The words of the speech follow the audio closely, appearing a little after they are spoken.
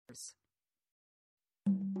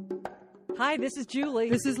Hi, this is Julie.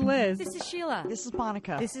 This is Liz. This is Sheila. This is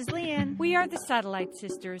Monica. This is Leanne. We are the Satellite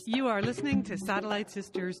Sisters. You are listening to Satellite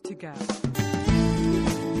Sisters to Go.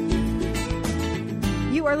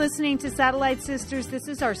 You are listening to Satellite Sisters. This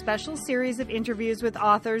is our special series of interviews with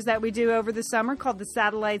authors that we do over the summer called the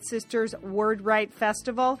Satellite Sisters Word Write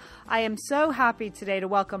Festival. I am so happy today to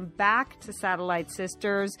welcome back to Satellite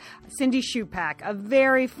Sisters Cindy Shupak, a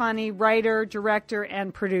very funny writer, director,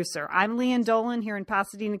 and producer. I'm Leanne Dolan here in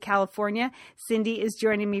Pasadena, California. Cindy is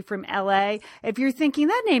joining me from LA. If you're thinking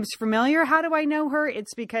that name's familiar, how do I know her?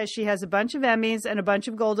 It's because she has a bunch of Emmys and a bunch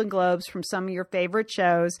of Golden Globes from some of your favorite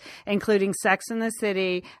shows, including Sex and the City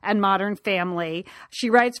and Modern Family. She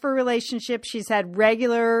writes for relationships. She's had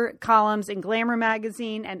regular columns in Glamour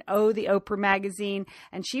magazine and Oh, the Oprah magazine.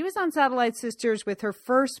 And she was on Satellite Sisters with her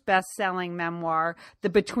first best-selling memoir, the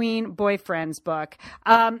Between Boyfriends book.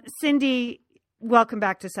 Cindy, welcome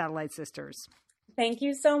back to Satellite Sisters. Thank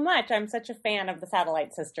you so much. I'm such a fan of the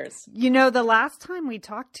Satellite Sisters. You know, the last time we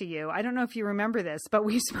talked to you, I don't know if you remember this, but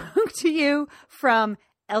we spoke to you from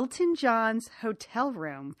Elton John's hotel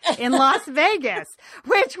room in Las Vegas,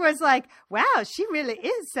 which was like, wow, she really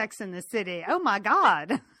is Sex and the City. Oh, my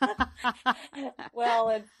God. Well,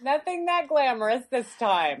 it's nothing that glamorous this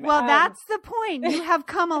time. Well, that's the point. You have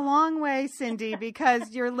come a long way, Cindy,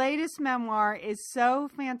 because your latest memoir is so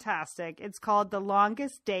fantastic. It's called The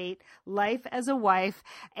Longest Date, Life as a Wife.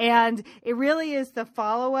 And it really is the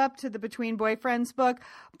follow-up to the Between Boyfriends book.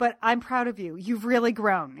 But I'm proud of you. You've really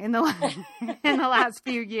grown in the last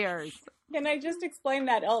few years. Can I just explain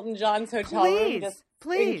that Elton John's hotel room?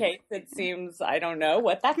 Please. In case it seems, I don't know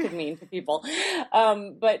what that could mean to people.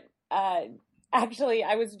 But actually,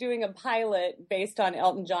 I was doing a pilot based on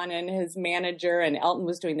Elton John and his manager, and Elton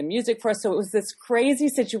was doing the music for us. So it was this crazy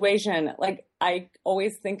situation. Like, I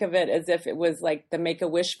always think of it as if it was like the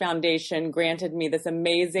Make-A-Wish Foundation granted me this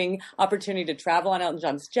amazing opportunity to travel on Elton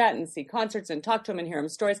John's jet and see concerts and talk to him and hear him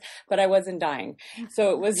stories, but I wasn't dying.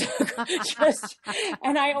 So it was just,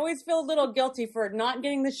 and I always feel a little guilty for not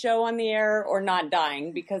getting the show on the air or not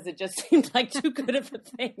dying, because it just seemed like too good of a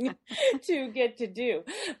thing to get to do.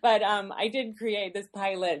 But I did create this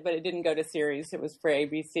pilot, but it didn't go to series. It was for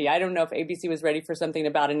ABC. I don't know if ABC was ready for something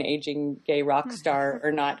about an aging gay rock star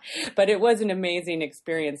or not, but it was an amazing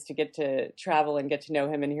experience to get to travel and get to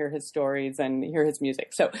know him and hear his stories and hear his music.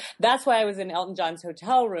 So that's why I was in Elton John's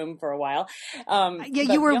hotel room for a while.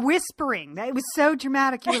 You were whispering. It was so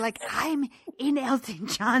dramatic. You were like, I'm in Elton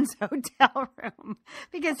John's hotel room,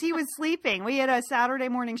 because he was sleeping. We had a Saturday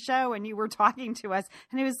morning show and you were talking to us,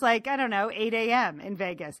 and it was like, I don't know, 8 a.m. in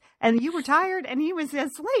Vegas, and you were tired and he was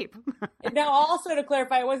asleep. Now, also to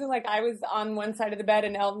clarify, it wasn't like I was on one side of the bed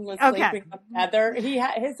and Elton was sleeping on the other.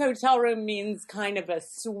 His hotel room means kind of a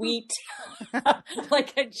suite,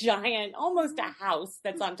 like a giant, almost a house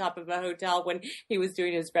that's on top of a hotel when he was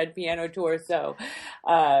doing his Red Piano tour. So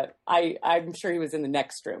I'm sure he was in the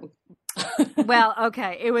next room. Well,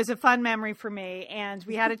 okay. It was a fun memory for me. And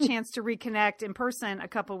we had a chance to reconnect in person a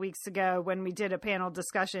couple weeks ago when we did a panel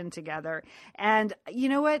discussion together. And you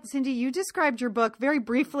know what, Cindy, you described your book very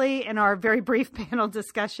briefly in our very brief panel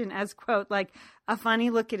discussion as, quote, like a funny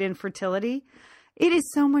look at infertility. It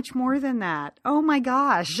is so much more than that. Oh my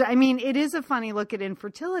gosh. I mean, it is a funny look at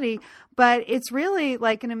infertility, but it's really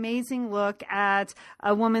like an amazing look at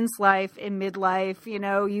a woman's life in midlife. You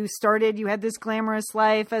know, you had this glamorous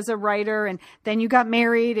life as a writer, and then you got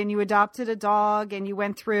married and you adopted a dog and you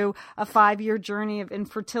went through a 5-year journey of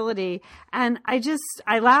infertility. And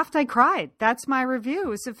I laughed, I cried. That's my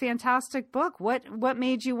review. It's a fantastic book. What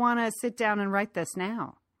made you want to sit down and write this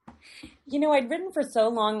now? You know, I'd written for so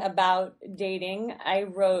long about dating. I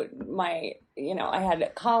wrote I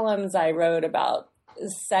had columns. I wrote about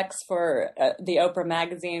sex for the Oprah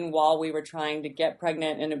magazine while we were trying to get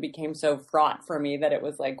pregnant. And it became so fraught for me that it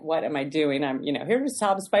was like, what am I doing? I'm, here to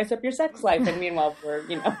help spice up your sex life. And meanwhile, we're,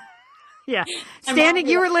 Yeah.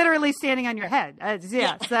 You were literally standing on your head. But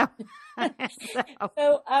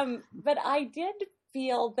I did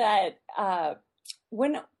feel that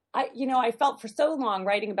when I felt for so long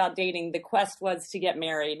writing about dating, the quest was to get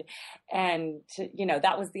married, and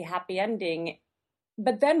that was the happy ending.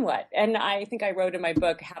 But then what? And I think I wrote in my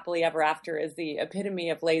book, Happily Ever After is the epitome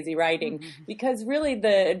of lazy writing, because really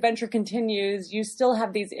the adventure continues. You still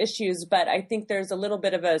have these issues, but I think there's a little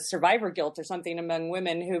bit of a survivor guilt or something among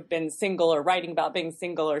women who've been single or writing about being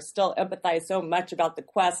single or still empathize so much about the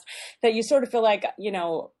quest that you sort of feel like,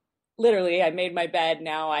 literally, I made my bed,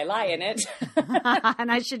 now I lie in it.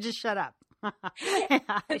 And I should just shut up.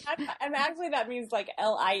 And actually that means like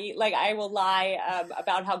L-I-E, like I will lie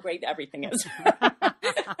about how great everything is.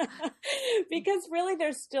 Because really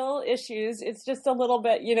there's still issues. It's just a little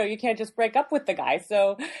bit, you can't just break up with the guy.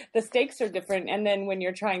 So the stakes are different. And then when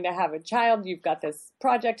you're trying to have a child, you've got this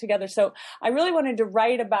project together. So I really wanted to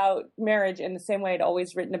write about marriage in the same way I'd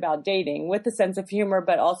always written about dating, with a sense of humor,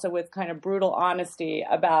 but also with kind of brutal honesty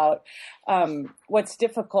about what's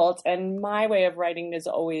difficult. And my way of writing is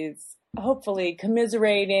always hopefully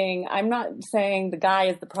commiserating. I'm not saying the guy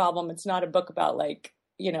is the problem. It's not a book about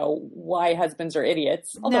why husbands are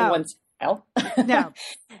idiots, although once in a while. No.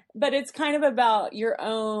 But it's kind of about your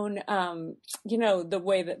own, the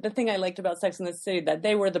way that the thing I liked about Sex and the City, that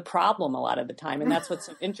they were the problem a lot of the time. And that's what's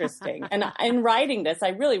so interesting. And in writing this, I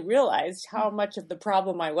really realized how much of the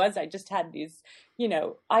problem I was. I just had these,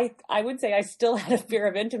 I would say I still had a fear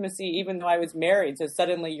of intimacy, even though I was married. So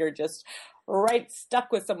suddenly you're just right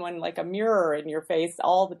stuck with someone like a mirror in your face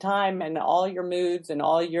all the time, and all your moods and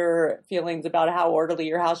all your feelings about how orderly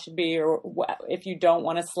your house should be, or if you don't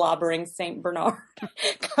want a slobbering Saint Bernard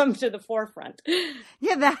come to the forefront.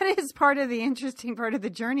 Yeah, that is part of the interesting part of the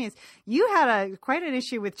journey. Is you had quite an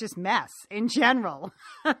issue with just mess in general.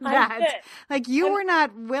 Like you were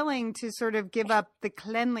not willing to sort of give up the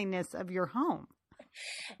cleanliness of your home.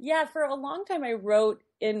 Yeah, for a long time I wrote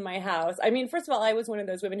in my house. I mean, first of all, I was one of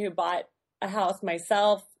those women who bought a house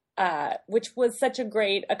myself, which was such a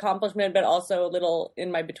great accomplishment, but also a little,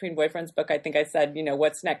 in my Between Boyfriends book, I think I said,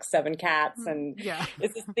 what's next, 7 cats, and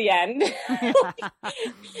is this the end? There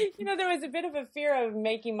was a bit of a fear of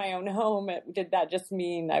making my own home. Did that just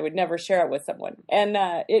mean I would never share it with someone? And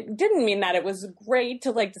it didn't mean that. It was great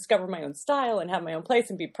to discover my own style and have my own place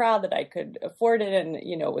and be proud that I could afford it, and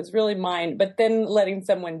it was really mine. But then letting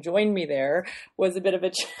someone join me there was a bit of a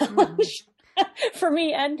challenge. For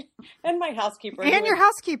me and my housekeeper. And your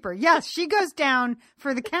housekeeper. Yes, she goes down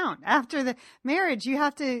for the count. After the marriage,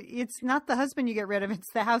 it's not the husband you get rid of,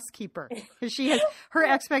 it's the housekeeper. Because her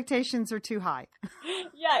expectations are too high.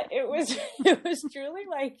 Yeah, it was truly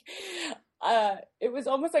it was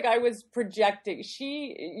almost like I was projecting.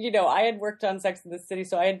 She, I had worked on Sex and the City,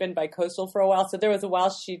 so I had been bicoastal for a while. So there was a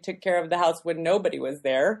while she took care of the house when nobody was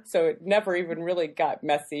there. So it never even really got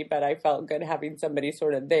messy, but I felt good having somebody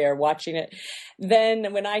sort of there watching it.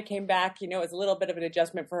 Then when I came back, it was a little bit of an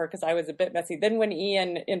adjustment for her because I was a bit messy. Then when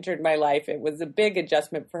Ian entered my life, it was a big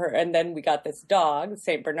adjustment for her. And then we got this dog,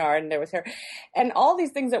 Saint Bernard, and there was her. And all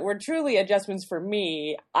these things that were truly adjustments for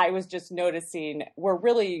me, I was just noticing were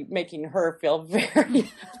really making her feel very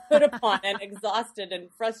put upon and exhausted and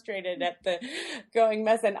frustrated at the going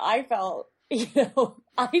mess. And I felt,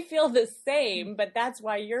 I feel the same, but that's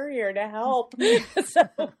why you're here to help. So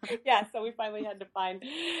we finally had to find,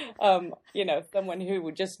 someone who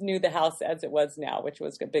just knew the house as it was now, which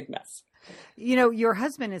was a big mess. Your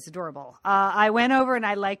husband is adorable. I went over and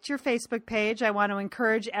I liked your Facebook page. I want to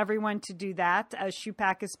encourage everyone to do that.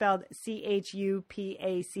 Chupack is spelled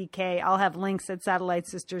Chupack. I'll have links at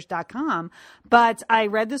satellitesisters.com. But I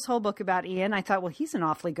read this whole book about Ian. I thought, well, he's an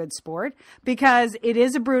awfully good sport, because it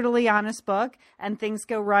is a brutally honest book, and things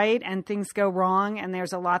go right and things go wrong. And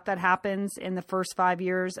there's a lot that happens in the first 5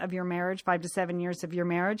 years of your marriage, 5 to 7 years of your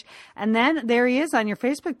marriage. And then there he is on your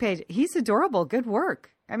Facebook page. He's adorable. Good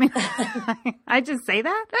work. I mean, I just say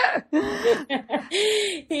that.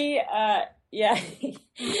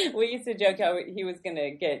 We used to joke how he was going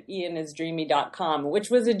to get ianisdreamy.com, which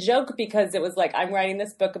was a joke because it was like, I'm writing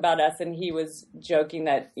this book about us, and he was joking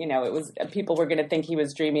that, it was people were going to think he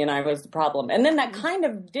was dreamy and I was the problem. And then that kind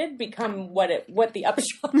of did become what the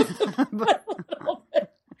upshot was a little bit.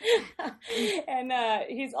 And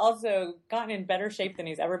he's also gotten in better shape than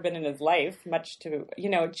he's ever been in his life, much to,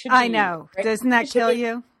 it should be. I know. Doesn't that kill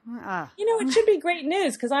you? It should be great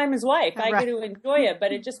news because I'm his wife. I get to enjoy it,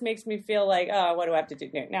 but it just makes me feel like, oh, what do I have to do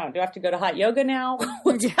now? Do I have to go to hot yoga now?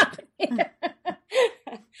 What's happening?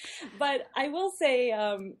 But I will say,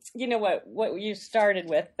 what you started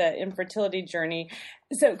with, the infertility journey.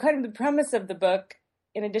 So kind of the premise of the book,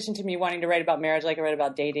 in addition to me wanting to write about marriage like I read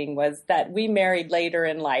about dating, was that we married later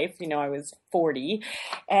in life. I was 40,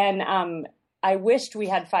 and I wished we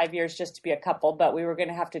had 5 years just to be a couple, but we were going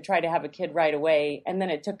to have to try to have a kid right away. And then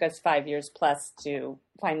it took us 5 years plus to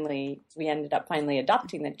we ended up finally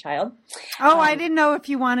adopting the child. Oh, I didn't know if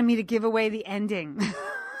you wanted me to give away the ending.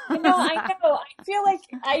 I know. I feel like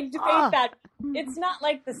I debate that it's not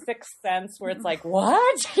like The Sixth Sense where it's like,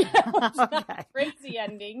 what? You know, it's not Okay. a crazy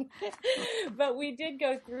ending. But we did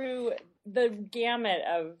go through the gamut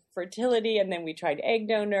of fertility, and then we tried egg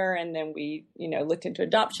donor, and then we, looked into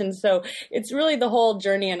adoption. So it's really the whole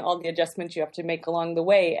journey and all the adjustments you have to make along the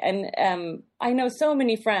way. And I know so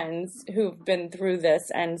many friends who've been through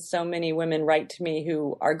this, and so many women write to me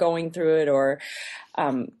who are going through it or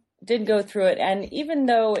did go through it. And even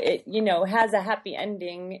though it, has a happy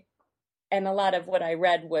ending, and a lot of what I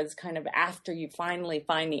read was kind of after you finally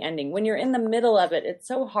find the ending. When you're in the middle of it, it's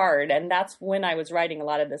so hard. And that's when I was writing a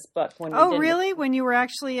lot of this book. Really? When you were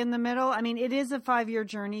actually in the middle? I mean, it is a 5-year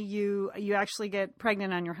journey. You actually get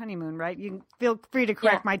pregnant on your honeymoon, right? You feel free to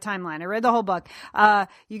correct my timeline. I read the whole book.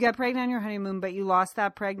 You got pregnant on your honeymoon, but you lost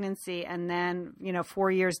that pregnancy. And then,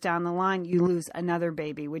 4 years down the line, you lose another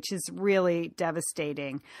baby, which is really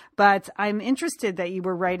devastating. But I'm interested that you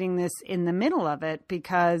were writing this in the middle of it,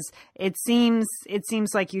 because it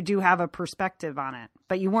seems like you do have a perspective on it,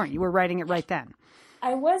 but you weren't. You were writing it right then.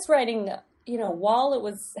 I was writing, while it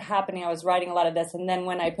was happening, I was writing a lot of this. And then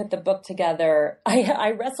when I put the book together,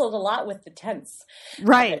 I wrestled a lot with the tense.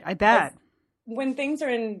 Right. I bet. When things are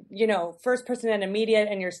in, first person and immediate,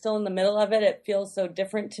 and you're still in the middle of it, it feels so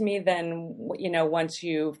different to me than, once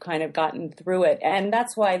you've kind of gotten through it. And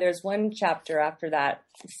that's why there's one chapter after that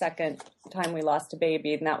second time we lost a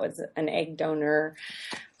baby, and that was an egg donor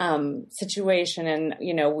situation. And,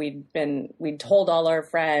 we'd told all our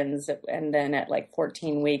friends, and then at like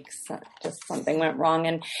 14 weeks, just something went wrong.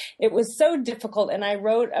 And it was so difficult. And I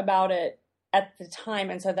wrote about it at the time.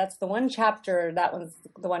 And so that's the one chapter, that one's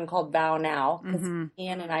the one called Vow Now. Because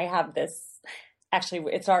Ian and I have this,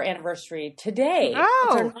 actually, it's our anniversary today. Oh.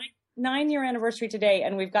 It's our 9-year anniversary today.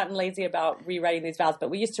 And we've gotten lazy about rewriting these vows, but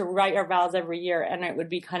we used to write our vows every year, and it would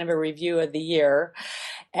be kind of a review of the year.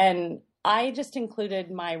 And I just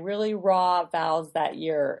included my really raw vows that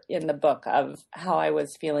year in the book of how I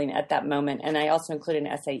was feeling at that moment. And I also included an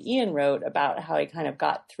essay Ian wrote about how he kind of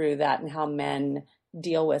got through that and how men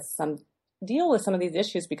deal with some of these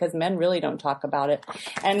issues, because men really don't talk about it.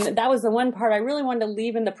 And that was the one part I really wanted to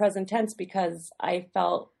leave in the present tense, because I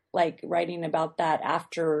felt like writing about that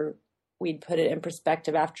after we'd put it in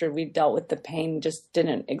perspective, after we dealt with the pain, just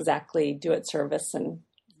didn't exactly do it service. And,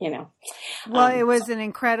 Well, it was an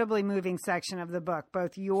incredibly moving section of the book,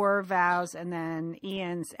 both your vows and then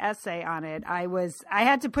Ian's essay on it. I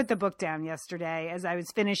had to put the book down yesterday. As I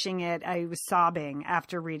was finishing it, I was sobbing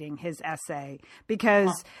after reading his essay,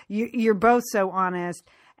 because you're both so honest,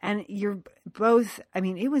 and you're both,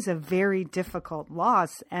 it was a very difficult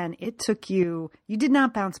loss, and it took you did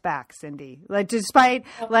not bounce back, Cindy. Like, despite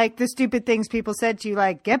like the stupid things people said to you,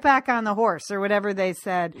 like, get back on the horse or whatever they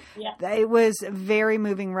said. Yeah. It was very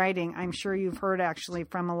moving writing. I'm sure you've heard actually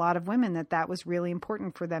from a lot of women that was really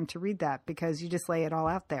important for them to read that, because you just lay it all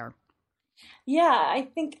out there. Yeah, I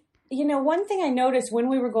think, one thing I noticed when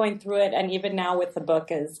we were going through it, and even now with the book,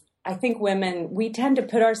 is I think women, we tend to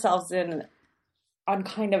put ourselves on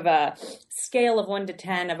kind of a scale of 1 to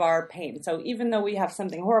 10 of our pain. So even though we have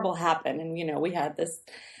something horrible happen, and, we had this,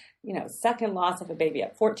 second loss of a baby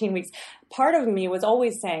at 14 weeks, part of me was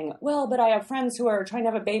always saying, well, but I have friends who are trying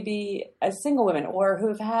to have a baby as single women, or who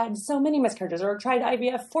have had so many miscarriages, or tried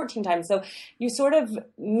IVF 14 times. So you sort of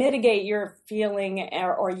mitigate your feeling,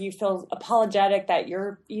 or you feel apologetic that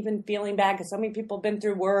you're even feeling bad because so many people have been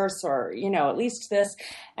through worse, or, at least this.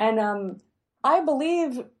 And I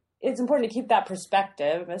believe it's important to keep that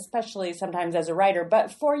perspective, especially sometimes as a writer.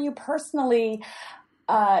 But for you personally,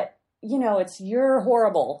 you're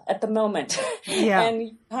horrible at the moment. Yeah. And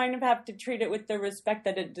you kind of have to treat it with the respect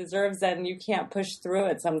that it deserves, and you can't push through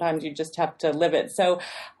it. Sometimes you just have to live it. So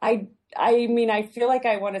I feel like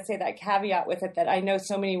I want to say that caveat with it, that I know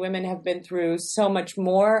so many women have been through so much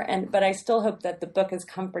more, but I still hope that the book is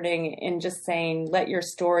comforting in just saying, let your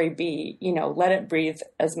story be, let it breathe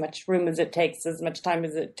as much room as it takes, as much time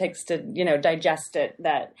as it takes to, digest it,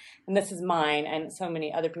 and this is mine, and so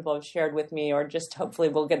many other people have shared with me, or just hopefully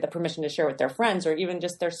will get the permission to share with their friends, or even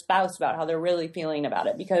just their spouse, about how they're really feeling about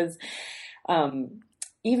it. Because,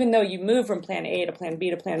 even though you move from plan A to plan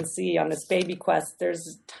B to plan C on this baby quest,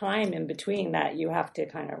 there's time in between that you have to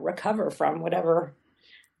kind of recover from whatever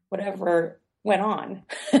went on.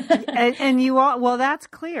 and you all, well, that's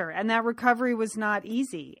clear. And that recovery was not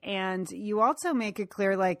easy. And you also make it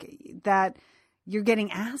clear, like, that you're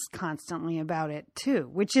getting asked constantly about it too,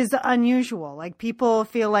 which is unusual. Like people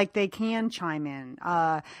feel like they can chime in.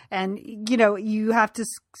 And, you have to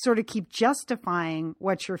sort of keep justifying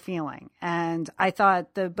what you're feeling. And I thought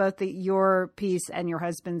your piece and your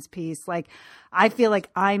husband's piece, like, I feel like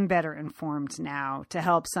I'm better informed now to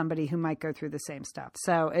help somebody who might go through the same stuff.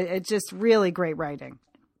 So it's just really great writing.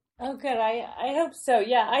 Oh, good. I hope so.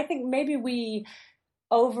 Yeah, I think maybe we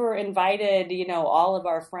over invited, all of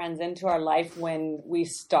our friends into our life when we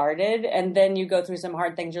started. And then you go through some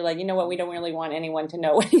hard things. You're like, you know what? We don't really want anyone to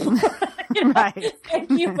know anymore. Right.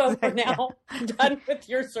 Thank you both for now done with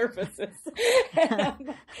your services.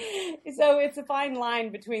 So it's a fine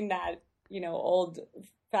line between that, old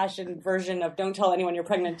fashioned version of don't tell anyone you're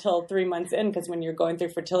pregnant until 3 months in, because when you're going through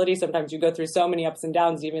fertility, sometimes you go through so many ups and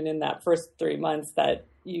downs, even in that first 3 months, that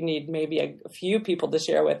you need maybe a few people to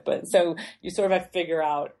share with. But so you sort of have to figure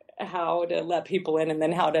out how to let people in and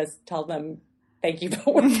then how to tell them, thank you, but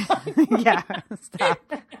we're fine. Yeah, stop.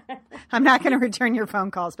 I'm not going to return your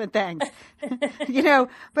phone calls, but thanks.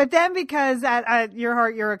 But then because at your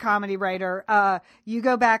heart, you're a comedy writer, you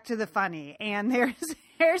go back to the funny. And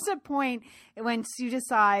there's a point when you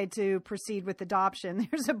decide to proceed with adoption,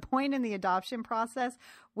 there's a point in the adoption process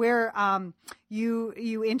where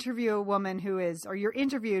you interview a woman you're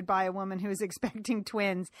interviewed by a woman who is expecting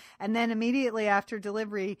twins, and then immediately after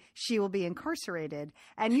delivery, she will be incarcerated,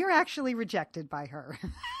 and you're actually rejected by her.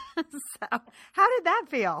 So how did that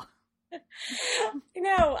feel?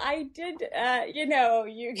 I did, I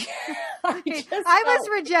was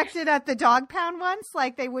rejected at the dog pound once.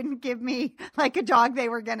 Like they wouldn't give me like a dog they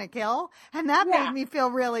were going to kill. And that made me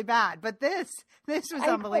feel really bad. But this was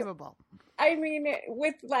unbelievable. I mean,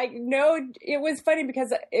 with it was funny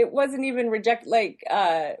because it wasn't even reject.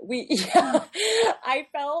 I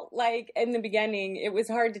felt like in the beginning, it was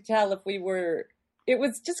hard to tell if it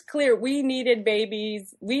was just clear we needed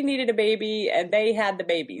babies. We needed a baby and they had the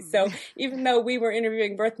baby. So even though we were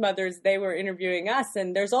interviewing birth mothers, they were interviewing us.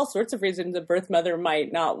 And there's all sorts of reasons a birth mother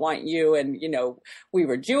might not want you. And, we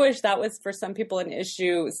were Jewish. That was for some people an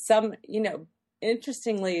issue. Some,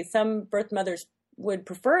 interestingly, some birth mothers would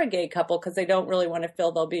prefer a gay couple because they don't really want to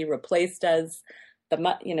feel they'll be replaced as the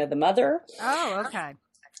mother. Oh, okay.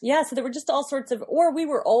 Yeah, so there were just all sorts of, or we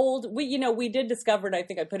were old. We did discover, and I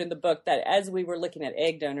think I put in the book, that as we were looking at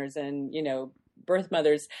egg donors and, birth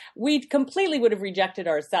mothers, we completely would have rejected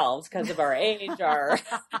ourselves because of our age, our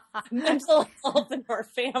mental health, and our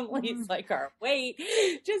families, like our weight.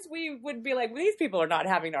 Just we would be like, well, these people are not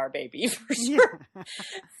having our baby for sure. Yeah.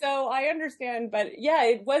 So I understand, but yeah,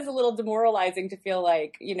 it was a little demoralizing to feel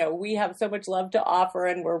like, we have so much love to offer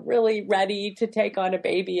and we're really ready to take on a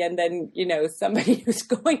baby. And then, somebody who's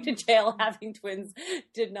going to jail having twins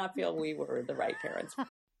did not feel we were the right parents.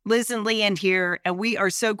 Liz and Leanne here, and we are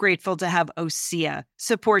so grateful to have OSEA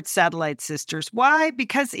support Satellite Sisters. Why?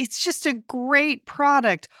 Because it's just a great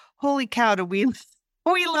product. Holy cow, do we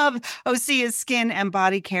love OSEA's skin and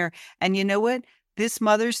body care. And you know what? This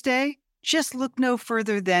Mother's Day, just look no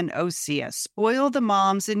further than OSEA. Spoil the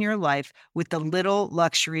moms in your life with the little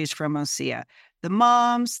luxuries from OSEA. The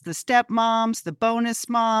moms, the stepmoms, the bonus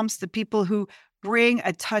moms, the people who bring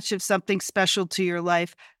a touch of something special to your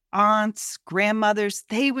life. Aunts, grandmothers,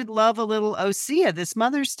 they would love a little OSEA this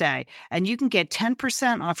Mother's Day. And you can get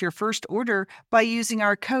 10% off your first order by using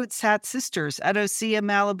our code SATSisters at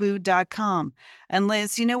OSEAMalibu.com. And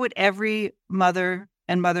Liz, you know what every mother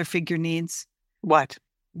and mother figure needs? What?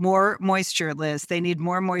 More moisture, Liz. They need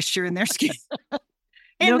more moisture in their skin.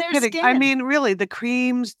 No kidding. I mean, really, the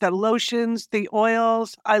creams, the lotions, the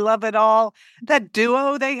oils, I love it all. That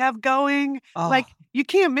duo they have going, you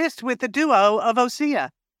can't miss with the duo of OSEA.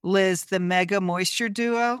 Liz, the Mega Moisture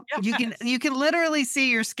Duo, yes. you can literally see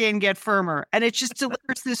your skin get firmer, and it just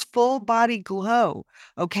delivers this full body glow.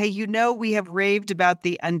 Okay, we have raved about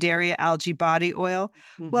the Undaria Algae Body Oil.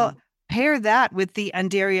 Mm-hmm. Well, pair that with the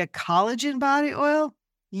Undaria Collagen Body Oil.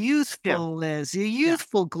 Youthful, Liz, your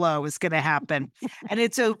youthful glow is going to happen. And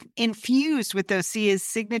it's infused with OSEA's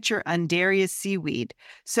signature Undaria seaweed.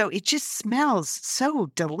 So it just smells so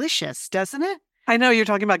delicious, doesn't it? I know you're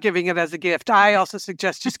talking about giving it as a gift. I also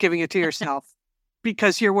suggest just giving it to yourself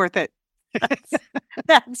because you're worth it.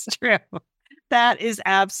 That's true. That is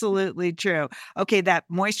absolutely true. Okay, that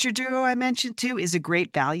Moisture Duo I mentioned too is a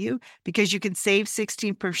great value because you can save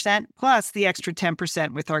 16% plus the extra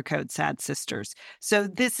 10% with our code SADSisters. So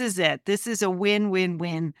this is it. This is a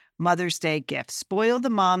win-win-win Mother's Day gift. Spoil the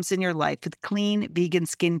moms in your life with clean vegan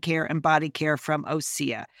skincare and body care from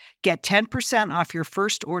OSEA. Get 10% off your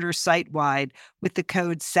first order site-wide with the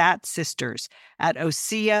code SATSisters at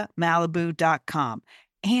OSEAMalibu.com.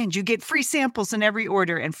 And you get free samples in every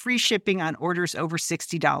order and free shipping on orders over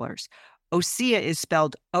 $60. OSEA is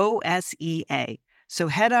spelled O-S-E-A. So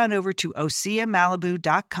head on over to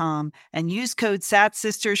OSEAMalibu.com and use code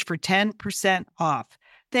SATSisters for 10% off.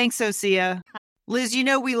 Thanks, OSEA. Liz, you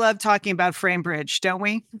know we love talking about FrameBridge, don't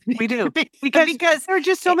we? We do. because there are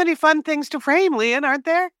just so many fun things to frame, Lian, aren't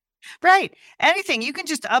there? Right. Anything. You can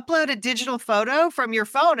just upload a digital photo from your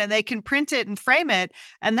phone and they can print it and frame it.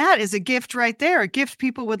 And that is a gift right there, a gift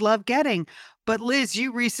people would love getting. But Liz,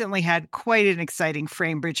 you recently had quite an exciting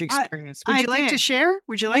FrameBridge experience. Would you like to share?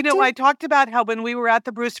 Would you like to? I talked about how when we were at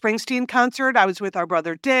the Bruce Springsteen concert, I was with our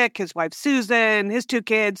brother Dick, his wife Susan, his 2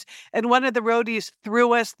 kids, and one of the roadies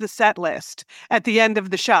threw us the set list at the end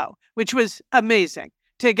of the show, which was amazing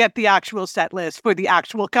to get the actual set list for the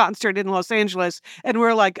actual concert in Los Angeles. And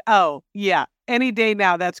we're like, oh, yeah, any day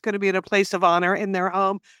now, that's going to be in a place of honor in their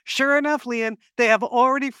home. Sure enough, Lian, they have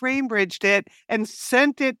already FrameBridged it and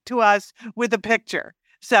sent it to us with a picture.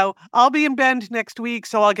 So I'll be in Bend next week,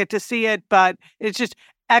 so I'll get to see it. But it's just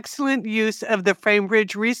excellent use of the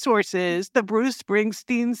FrameBridge resources, the Bruce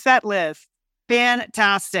Springsteen set list.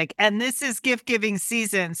 Fantastic. And this is gift giving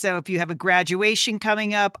season. So if you have a graduation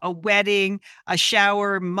coming up, a wedding, a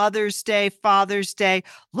shower, Mother's Day, Father's Day,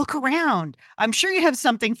 look around. I'm sure you have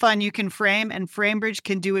something fun you can frame, and FrameBridge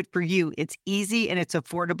can do it for you. It's easy and it's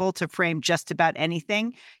affordable to frame just about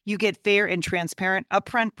anything. You get fair and transparent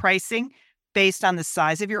upfront pricing based on the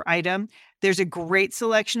size of your item. There's a great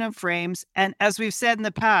selection of frames. And as we've said in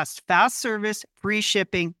the past, fast service, free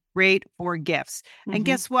shipping, great for gifts. Mm-hmm. And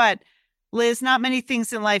guess what? Liz, not many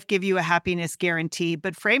things in life give you a happiness guarantee,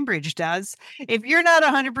 but FrameBridge does. If you're not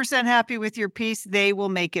 100% happy with your piece, they will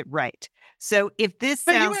make it right. So if this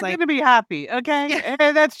sounds like... You're going to be happy, okay? Yeah.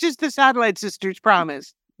 And that's just the Satellite Sisters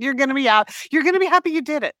promise. You're going to be out. You're going to be happy you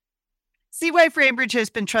did it. See why FrameBridge has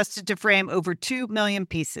been trusted to frame over 2 million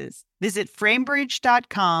pieces. Visit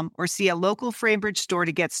framebridge.com or see a local FrameBridge store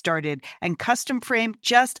to get started and custom frame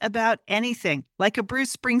just about anything, like a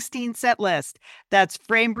Bruce Springsteen set list. That's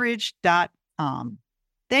framebridge.com.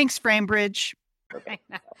 Thanks, FrameBridge.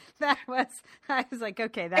 I was like,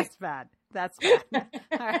 okay, that's bad. That's bad.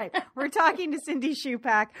 All right. We're talking to Cindy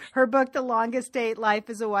Shupak. Her book, The Longest Date, Life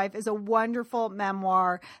as a Wife, is a wonderful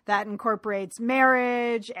memoir that incorporates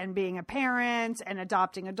marriage and being a parent and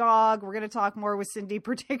adopting a dog. We're going to talk more with Cindy,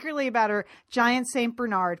 particularly about her giant St.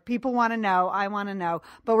 Bernard. People want to know. I want to know.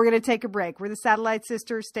 But we're going to take a break. We're the Satellite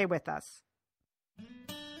Sisters. Stay with us.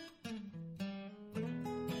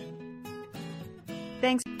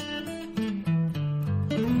 Thanks.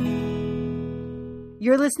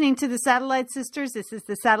 You're listening to the Satellite Sisters. This is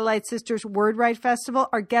the Satellite Sisters Word Write Festival.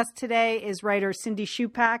 Our guest today is writer Cindy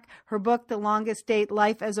Shupak. Her book, The Longest Date,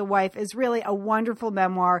 Life as a Wife, is really a wonderful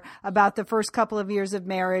memoir about the first couple of years of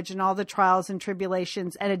marriage and all the trials and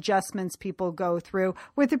tribulations and adjustments people go through,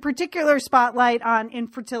 with a particular spotlight on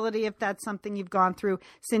infertility. If that's something you've gone through,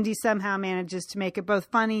 Cindy somehow manages to make it both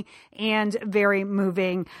funny and very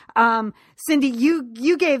moving. Cindy,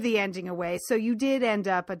 you gave the ending away, so you did end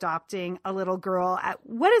up adopting a little girl.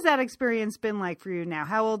 What has that experience been like for you now?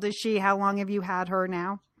 How old is she? How long have you had her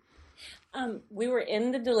now? We were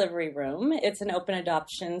in the delivery room. It's an open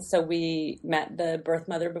adoption, so we met the birth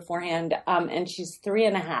mother beforehand, and she's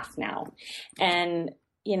 3.5 now. And,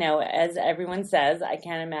 you know, as everyone says, I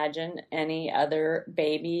can't imagine any other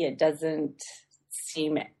baby. It doesn't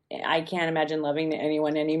seem... I can't imagine loving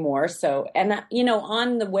anyone anymore. So, and, you know,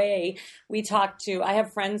 on the way, we talked to... I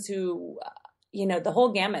have friends who... you know, the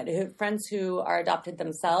whole gamut, friends who are adopted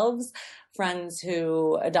themselves, friends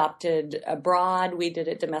who adopted abroad. We did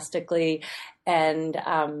it domestically. And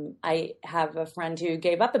I have a friend who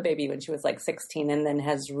gave up a baby when she was like 16 and then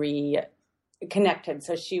has reconnected.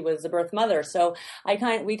 So she was the birth mother. So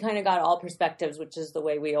we kind of got all perspectives, which is the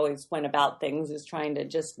way we always went about things, is trying to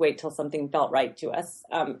just wait till something felt right to us.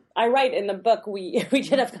 I write in the book, we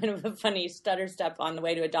did have kind of a funny stutter step on the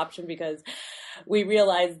way to adoption, because we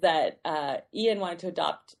realized that Ian wanted to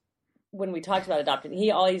adopt. When we talked about adopting,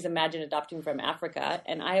 he always imagined adopting from Africa,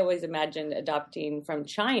 and I always imagined adopting from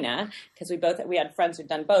China, because we had friends who'd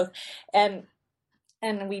done both, and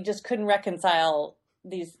we just couldn't reconcile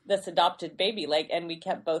this adopted baby, and we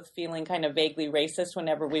kept both feeling kind of vaguely racist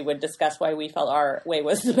whenever we would discuss why we felt our way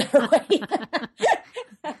was the better way.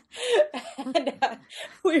 And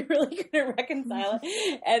we really couldn't reconcile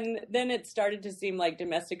it. And then it started to seem like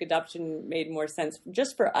domestic adoption made more sense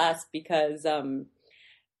just for us, because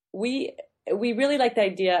we really like the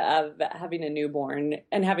idea of having a newborn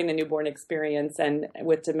and having the newborn experience. And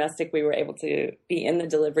with domestic, we were able to be in the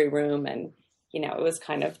delivery room and it was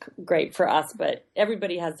kind of great for us, but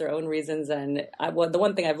everybody has their own reasons. And the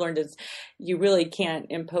one thing I've learned is you really can't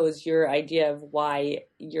impose your idea of why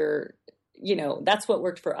you're, that's what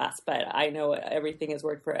worked for us. But I know everything has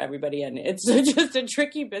worked for everybody. And it's just a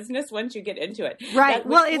tricky business once you get into it. Right.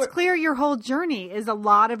 Well, it's clear your whole journey is a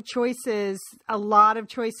lot of choices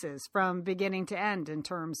from beginning to end in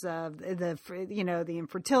terms of the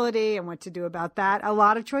infertility and what to do about that. A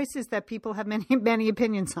lot of choices that people have many, many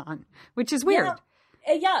opinions on, which is weird.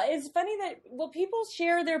 Yeah, it's funny that, people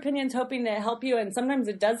share their opinions hoping to help you, and sometimes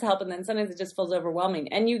it does help, and then sometimes it just feels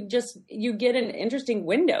overwhelming, and you get an interesting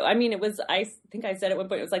window. I mean, I think I said at one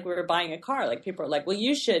point, it was like we were buying a car. Like, people are like, well,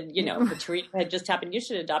 you should, Katrina had just happened, you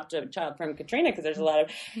should adopt a child from Katrina, because there's a lot of,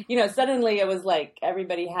 suddenly it was like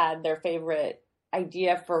everybody had their favorite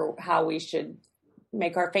idea for how we should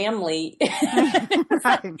make our family.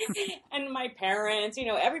 And my parents,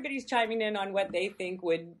 everybody's chiming in on what they think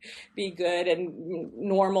would be good and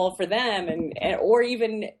normal for them, and or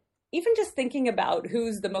even just thinking about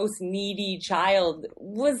who's the most needy child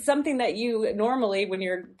was something that you normally, when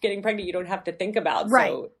you're getting pregnant, you don't have to think about.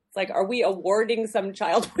 Right. So it's like, are we awarding some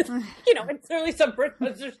child with, and clearly some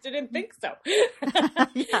person just didn't think so.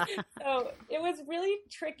 Yeah. So it was really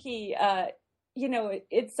tricky.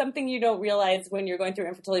 It's something you don't realize when you're going through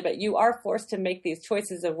infertility, but you are forced to make these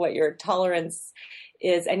choices of what your tolerance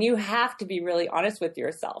is. And you have to be really honest with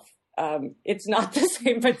yourself. It's not the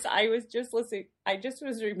same, but I was just listening. I just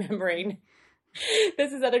was remembering,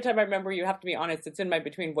 this is the other time I remember you have to be honest. It's in my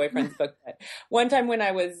Between Boyfriends book. But one time when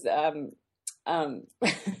I was,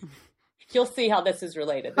 you'll see how this is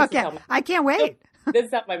related. I can't wait. This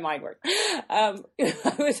is how my mind works. I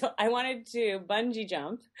wanted to bungee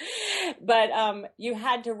jump, but you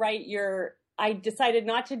had to write I decided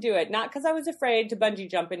not to do it, not because I was afraid to bungee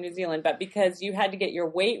jump in New Zealand, but because you had to get your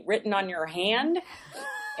weight written on your hand.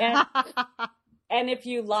 And if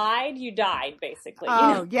you lied, you died, basically.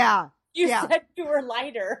 Oh, yeah. You said you were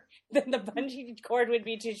lighter, then the bungee cord would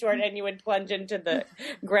be too short and you would plunge into the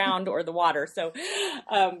ground or the water. So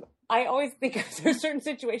I always think there's certain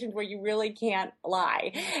situations where you really can't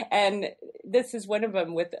lie. And this is one of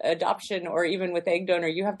them with adoption or even with egg donor.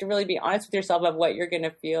 You have to really be honest with yourself of what you're going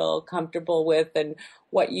to feel comfortable with and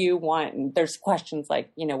what you want. And there's questions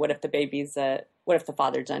like, what if the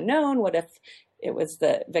father's unknown? What if it was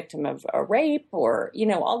the victim of a rape, or,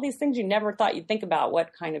 all these things you never thought you'd think about. What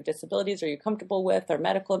kind of disabilities are you comfortable with, or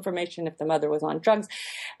medical information if the mother was on drugs?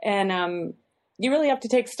 And you really have to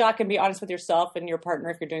take stock and be honest with yourself and your partner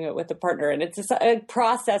if you're doing it with a partner. And it's a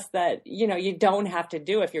process that, you don't have to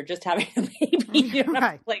do if you're just having a baby. You don't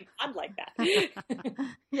have to play God like that.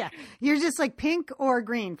 Yeah. You're just like pink or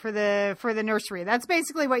green for the nursery. That's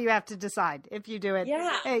basically what you have to decide if you do it.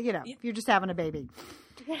 Yeah. If you're just having a baby.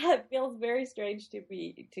 Yeah, it feels very strange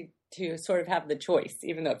to sort of have the choice,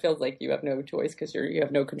 even though it feels like you have no choice because you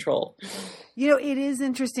have no control. It is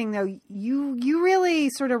interesting though. You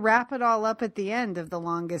really sort of wrap it all up at the end of The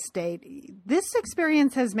Longest Date. This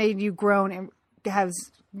experience has made you grow and has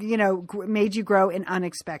made you grow in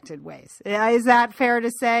unexpected ways. Is that fair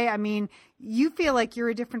to say? I mean, you feel like you're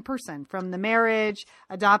a different person from the marriage,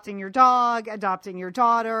 adopting your dog, adopting your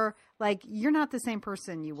daughter. Like, you're not the same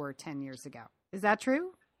person you were 10 years ago. Is that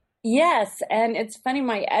true? Yes. And it's funny,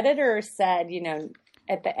 my editor said,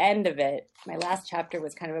 at the end of it, my last chapter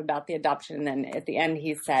was kind of about the adoption. And then at the end,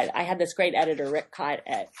 he said, I had this great editor, Rick Cott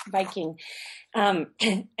at Viking. And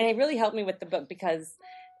it really helped me with the book because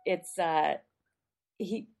it's,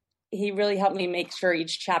 he really helped me make sure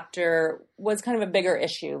each chapter was kind of a bigger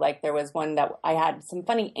issue. Like there was one that I had some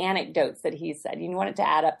funny anecdotes that he said, you want it to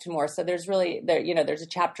add up to more. So there's there's a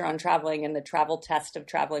chapter on traveling and the travel test of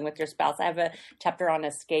traveling with your spouse. I have a chapter on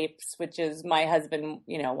escapes, which is my husband,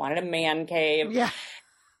 wanted a man cave. Yeah.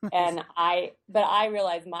 But I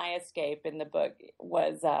realized my escape in the book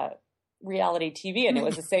was, reality TV, and it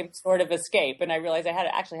was the same sort of escape. And I realized I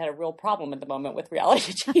actually had a real problem at the moment with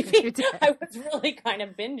reality TV. I was really kind of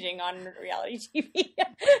binging on reality TV.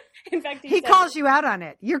 In fact, he calls you out on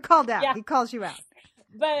it. You're called out. Yeah. He calls you out.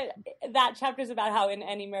 But that chapter is about how in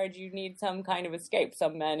any marriage you need some kind of escape.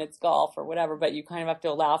 Some men it's golf or whatever, but you kind of have to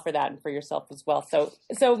allow for that and for yourself as well.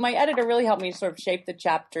 So my editor really helped me sort of shape the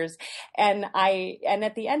chapters. And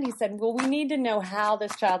at the end he said, well, we need to know how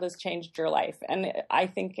this child has changed your life. And I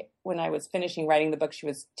think when I was finishing writing the book, she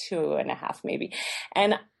was 2.5 maybe.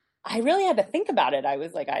 And I really had to think about it. I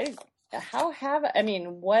was like,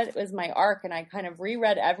 what was my arc? And I kind of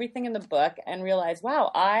reread everything in the book and realized,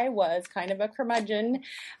 wow, I was kind of a curmudgeon,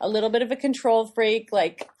 a little bit of a control freak.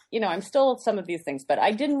 Like, I'm still some of these things, but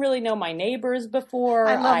I didn't really know my neighbors before.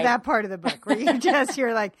 I love that part of the book where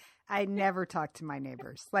you're like, I never talk to my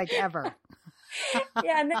neighbors, like ever.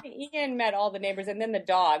 Yeah, and then Ian met all the neighbors, and then the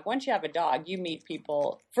dog. Once you have a dog, you meet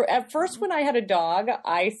people. At first, when I had a dog,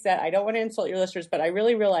 I said, I don't want to insult your listeners, but I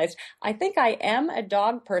really realized I think I am a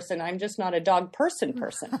dog person. I'm just not a dog person.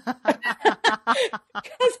 Because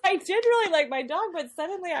I did really like my dog, but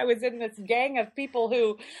suddenly I was in this gang of people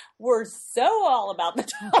who were so all about the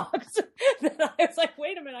dogs that I was like,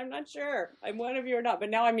 wait a minute, I'm not sure I'm one of you or not. But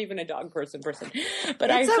now I'm even a dog person. But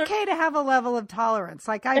it's okay to have a level of tolerance.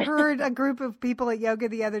 Like I heard a group of people at yoga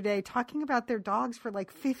the other day talking about their dogs for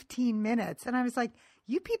like 15 minutes. And I was like,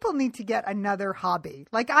 you people need to get another hobby.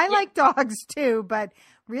 Like I like dogs too, but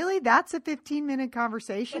really that's a 15-minute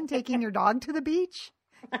conversation, taking your dog to the beach?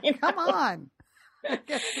 Come on.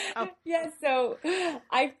 Yeah, so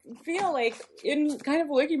I feel like in kind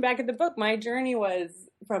of looking back at the book, my journey was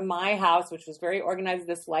from my house, which was very organized,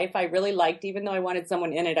 this life I really liked, even though I wanted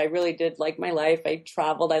someone in it. I really did like my life. I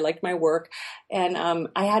traveled. I liked my work. And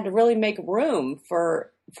I had to really make room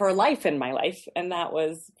for life in my life. And that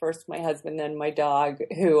was first my husband, then my dog,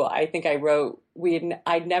 who I think I wrote,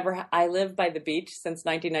 I lived by the beach since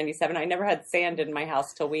 1997. I never had sand in my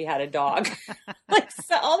house till we had a dog.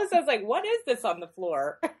 So all of a sudden I was like, what is this on the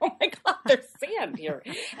floor? Oh my God, there's sand here.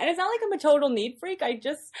 And it's not like I'm a total neat freak. I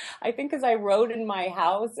think as I wrote in my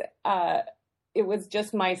house, it was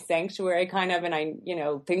just my sanctuary kind of,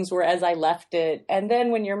 and things were as I left it. And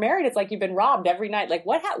then when you're married, it's like you've been robbed every night. Like,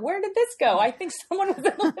 where did this go? I think someone was in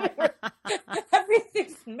the living room.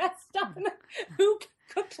 Everything's messed up. Who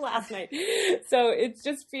cooked last night? So it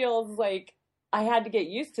just feels like I had to get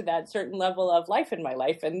used to that certain level of life in my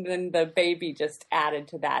life. And then the baby just added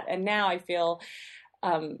to that. And now I feel,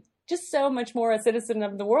 just so much more a citizen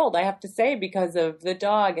of the world, I have to say, because of the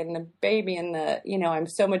dog and the baby and I'm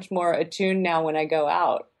so much more attuned now when I go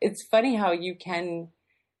out. It's funny how you can,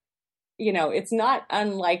 it's not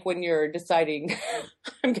unlike when you're deciding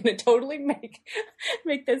I'm going to totally make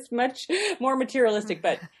this much more materialistic,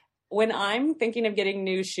 but when I'm thinking of getting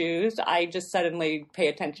new shoes, I just suddenly pay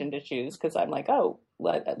attention to shoes because I'm like, oh,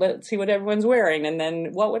 let's see what everyone's wearing. And then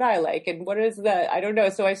what would I like? And what is that? I don't know.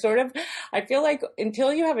 So I feel like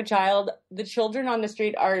until you have a child, the children on the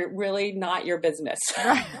street are really not your business.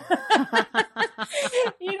 Right.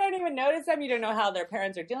 You don't even notice them. You don't know how their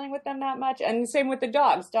parents are dealing with them that much. And same with the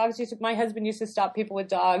dogs. My husband used to stop people with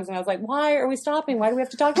dogs. And I was like, why are we stopping? Why do we have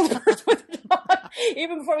to talk to the person with the dog?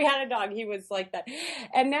 Even before we had a dog, he was like that.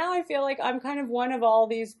 And now I feel like I'm kind of one of all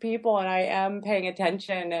these people and I am paying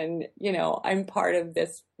attention and, I'm part of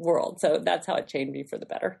this world. So that's how it changed me for the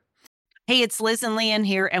better. Hey, it's Liz and Leanne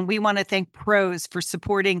here, and we want to thank Prose for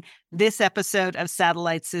supporting this episode of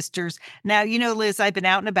Satellite Sisters. Now, Liz, I've been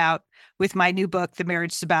out and about with my new book, The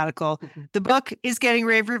Marriage Sabbatical. Mm-hmm. The book is getting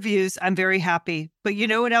rave reviews. I'm very happy. But you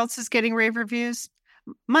know what else is getting rave reviews?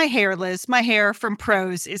 My hair, Liz. My hair from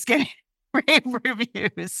Prose is getting rave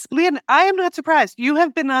reviews. Leanne, I am not surprised. You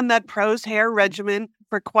have been on that Prose hair regimen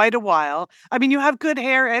for quite a while. I mean, you have good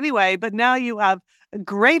hair anyway, but now you have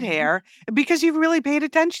great hair because you've really paid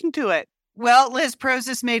attention to it. Well, Liz, Prose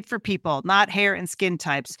is made for people, not hair and skin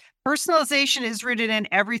types. Personalization is rooted in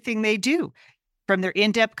everything they do, from their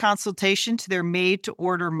in-depth consultation to their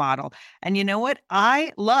made-to-order model. And you know what?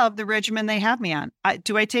 I love the regimen they have me on.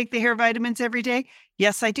 Do I take the hair vitamins every day?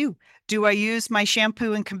 Yes, I do. Do I use my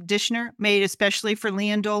shampoo and conditioner made especially for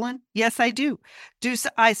Leanne Dolan? Yes, I do. Do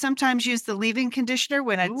I sometimes use the leave-in conditioner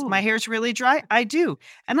when my hair's really dry? I do.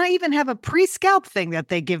 And I even have a pre-scalp thing that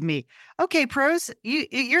they give me. Okay, Prose,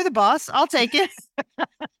 you're the boss. I'll take it.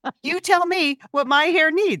 You tell me what my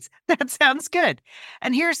hair needs. That sounds good.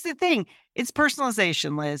 And here's the thing. It's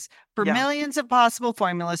personalization, Liz. For millions of possible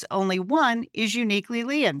formulas, only one is uniquely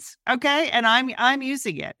Leanne's. Okay? And I'm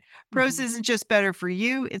using it. Prose isn't just better for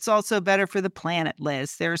you, it's also better for the planet,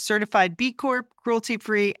 Liz. They're a certified B Corp,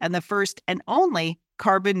 cruelty-free, and the first and only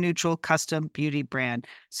carbon-neutral custom beauty brand.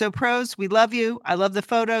 So Prose, we love you. I love the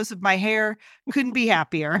photos of my hair. Couldn't be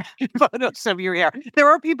happier. Photos of your hair. There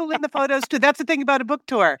are people in the photos too. That's the thing about a book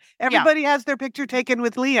tour. Everybody has their picture taken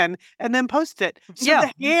with Leanne and then post it. So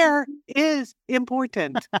the hair is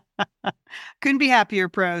important. Couldn't be happier,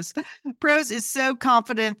 Prose. Prose is so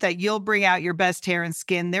confident that you'll bring out your best hair and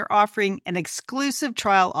skin. They're offering an exclusive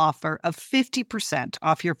trial offer of 50%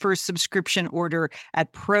 off your first subscription order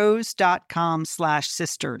at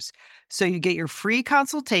prose.com/sisters. So you get your free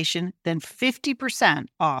consultation, then 50%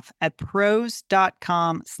 off at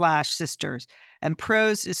prose.com/sisters. And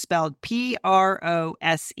Prose is spelled Prose.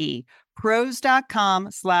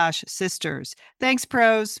 Prose.com/sisters. Thanks,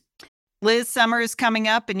 Prose. Liz, summer is coming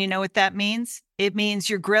up, and you know what that means? It means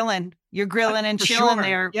you're grilling. You're grilling and chilling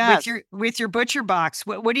there with your Butcher Box.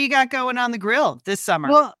 What do you got going on the grill this summer?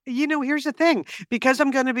 Well, here's the thing. Because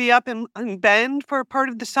I'm going to be up in Bend for part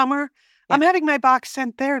of the summer, I'm having my box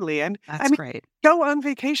sent there, Leanne. That's great. Go on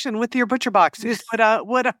vacation with your Butcher Box is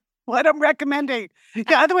what I'm recommending.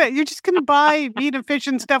 Yeah, other way, you're just going to buy meat and fish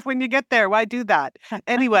and stuff when you get there. Why do that?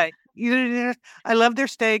 Anyway, I love their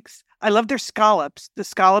steaks. I love their scallops. The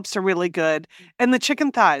scallops are really good. And the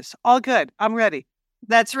chicken thighs, all good. I'm ready.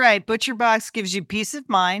 That's right. Butcher Box gives you peace of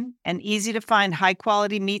mind and easy to find high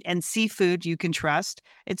quality meat and seafood you can trust.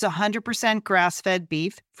 It's 100% grass-fed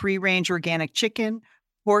beef, free-range organic chicken,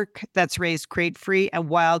 pork that's raised crate-free, and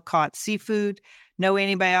wild-caught seafood. No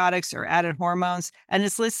antibiotics or added hormones. And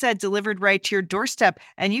as Liz said, delivered right to your doorstep.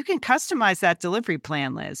 And you can customize that delivery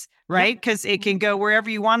plan, Liz, right? Because it can go wherever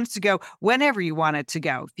you want it to go, whenever you want it to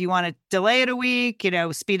go. If you want to delay it a week,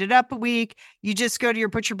 speed it up a week, you just go to your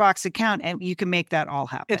Butcher Box account and you can make that all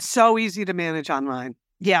happen. It's so easy to manage online.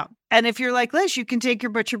 Yeah. And if you're like Liz, you can take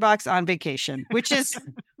your Butcher Box on vacation, which is...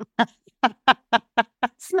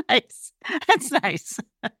 That's nice. That's nice.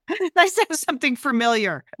 Nice to have something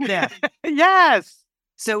familiar there. Yes.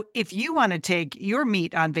 So if you want to take your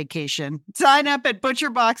meat on vacation, sign up at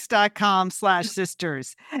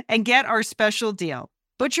butcherbox.com/sisters and get our special deal.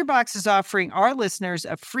 ButcherBox is offering our listeners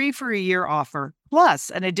a free for a year offer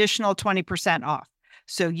plus an additional 20% off.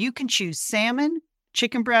 So you can choose salmon,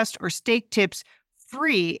 chicken breast, or steak tips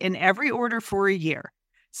free in every order for a year.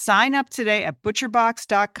 Sign up today at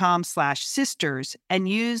butcherbox.com/sisters and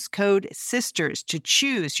use code SISTERS to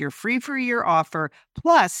choose your free for a year offer,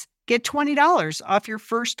 plus get $20 off your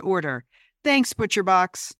first order. Thanks,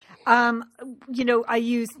 ButcherBox.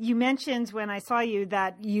 You mentioned when I saw you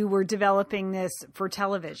that you were developing this for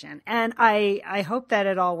television. And I hope that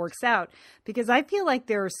it all works out because I feel like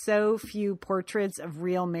there are so few portraits of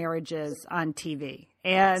real marriages on TV.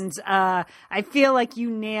 And I feel like you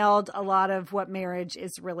nailed a lot of what marriage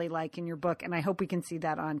is really like in your book. And I hope we can see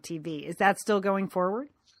that on TV. Is that still going forward?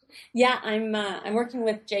 Yeah, I'm working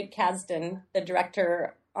with Jake Kasdan, the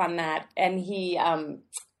director, on that. And he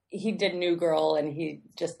did New Girl and he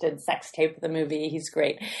just did Sex Tape, the movie. He's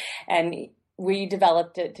great. And we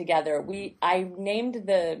developed it together. I named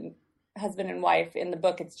the husband and wife in the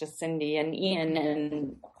book. It's just Cindy and Ian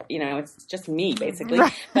and, it's just me basically.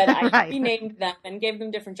 Right. But I renamed them and gave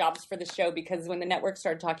them different jobs for the show because when the network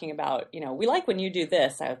started talking about, we like when you do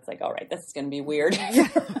this, I was like, all right, this is going to be weird.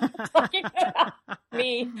 Talking about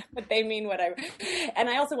me, but they mean and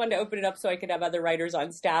I also wanted to open it up so I could have other writers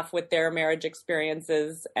on staff with their marriage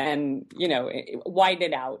experiences and, widen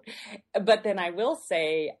it out. But then I will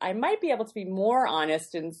say I might be able to be more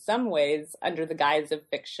honest in some ways under the guise of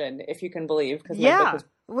fiction, if you can believe. Because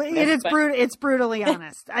it's brutally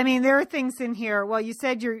honest. I mean, there are things in here. Well, you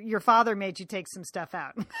said your father made you take some stuff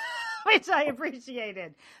out, which I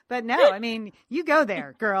appreciated. But no, I mean, you go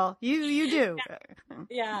there, girl. You do.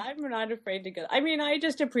 Yeah, I'm not afraid to go. I mean, I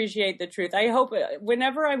just appreciate the truth. I hope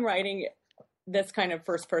whenever I'm writing this kind of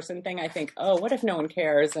first person thing, I think, oh, what if no one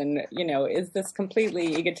cares? And, is this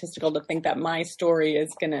completely egotistical to think that my story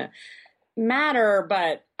is going to matter?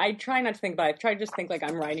 But I try not to think about it. I try to just think like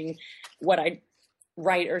I'm writing what I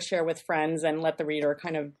write or share with friends and let the reader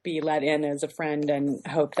kind of be let in as a friend and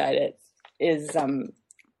hope that it is,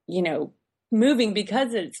 moving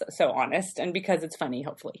because it's so honest and because it's funny,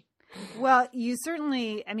 hopefully. Well, you've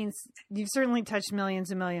certainly touched millions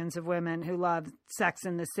and millions of women who love Sex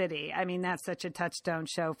and the City. I mean, that's such a touchstone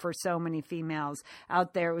show for so many females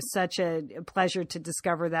out there. It was such a pleasure to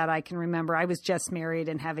discover that. I can remember I was just married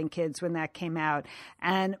and having kids when that came out,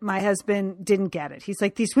 and my husband didn't get it. He's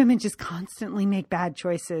like, these women just constantly make bad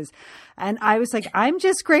choices. And I was like, I'm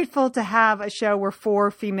just grateful to have a show where 4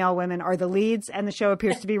 female women are the leads and the show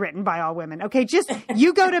appears to be written by all women. Okay, just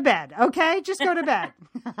you go to bed. Okay, just go to bed.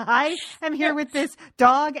 I am here with this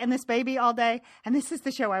dog and this baby all day, and this is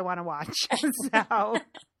the show I want to watch. So,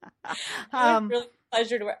 really a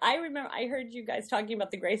pleasure to work. I remember I heard you guys talking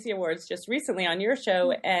about the Gracie Awards just recently on your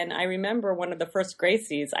show, and I remember one of the first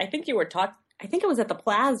Gracies. I think it was at the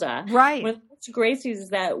Plaza, right? One of the first Gracies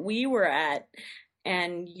that we were at.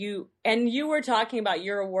 And you were talking about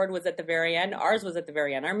your award was at the very end. Ours was at the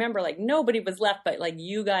very end. I remember nobody was left but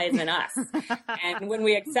you guys and us. And when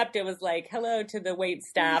we accepted, it was hello to the wait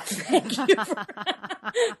staff. Thank you.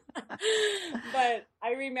 But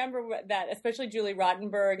I remember that, especially Julie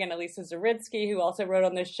Rottenberg and Elisa Zaritsky, who also wrote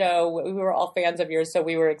on this show. We were all fans of yours, so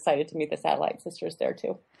we were excited to meet the Satellite Sisters there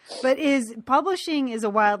too. But publishing is a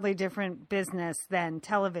wildly different business than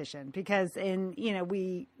television, because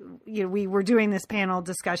we were doing this panel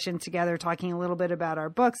discussion together, talking a little bit about our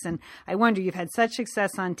books, and I wonder, you've had such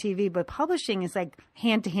success on TV, but publishing is like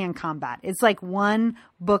hand-to-hand combat. It's like one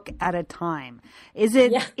book at a time. Is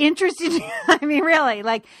it interesting? I mean, really,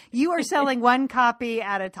 like you are selling one copy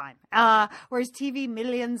at a time, whereas TV,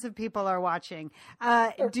 millions of people are watching.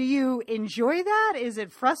 Do you enjoy that? Is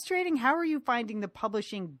it frustrating? How are you finding the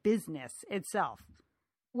publishing business itself?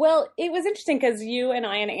 Well, it was interesting because you and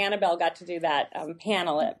I and Annabelle got to do that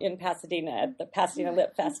panel in Pasadena at the Pasadena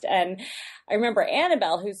Lit Fest. And I remember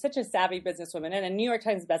Annabelle, who's such a savvy businesswoman and a New York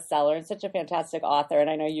Times bestseller and such a fantastic author, and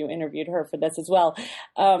I know you interviewed her for this as well.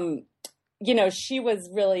 She was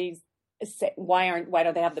really why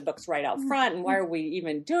don't they have the books right out front, and why are we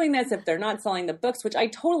even doing this if they're not selling the books, which I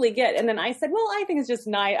totally get. And then I said, well, I think it's just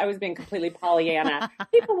nice. I was being completely Pollyanna.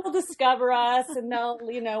 People will discover us and they'll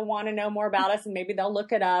want to know more about us, and maybe they'll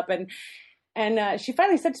look it up. And she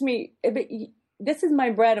finally said to me, this is my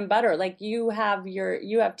bread and butter. Like you have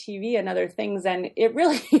TV and other things. And it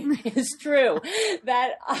really is true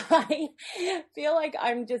that I feel like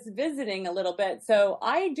I'm just visiting a little bit. So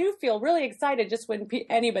I do feel really excited just when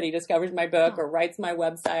anybody discovers my book or writes my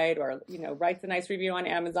website or, writes a nice review on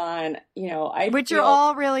Amazon, which are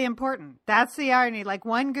all really important. That's the irony. Like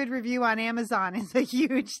one good review on Amazon is a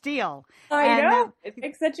huge deal. I know. It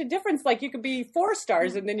makes such a difference. Like you could be 4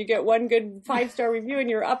 stars and then you get one good 5-star review and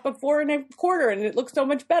you're up a 4.25, and it looks so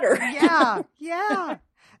much better. Yeah.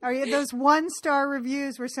 Are those 1-star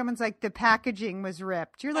reviews where someone's like, the packaging was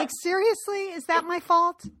ripped? You're like, seriously? Is that my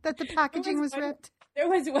fault that the packaging was ripped? There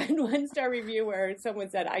was one 1-star review where someone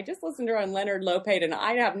said, I just listened to her on Leonard Lopate and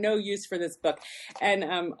I have no use for this book. And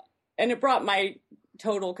it brought my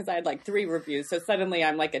total, because I had like 3 reviews. So suddenly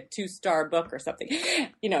I'm like a 2-star book or something.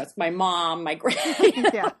 It's my mom, my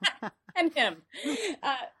and him.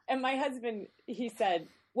 And my husband, he said,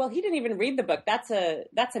 well, he didn't even read the book. That's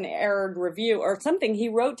an errored review or something. He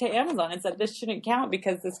wrote to Amazon and said this shouldn't count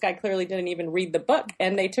because this guy clearly didn't even read the book,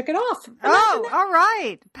 and they took it off. Oh, all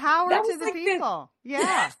right. Power to the people.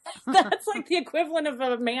 Yeah. That's like the equivalent of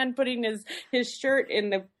a man putting his shirt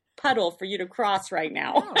in the puddle for you to cross right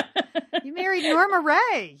now. Oh. You married Norma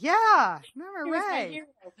Ray. Yeah. Norma Ray.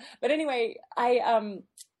 But anyway,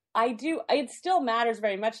 I do, it still matters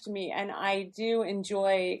very much to me, and I do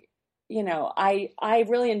enjoy, I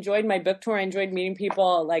really enjoyed my book tour. I enjoyed meeting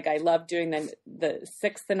people. Like I loved doing the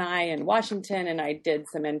Sixth and I in Washington, and I did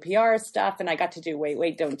some NPR stuff, and I got to do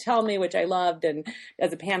Wait, Don't Tell Me, which I loved, and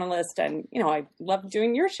as a panelist, and I loved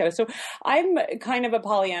doing your show. So I'm kind of a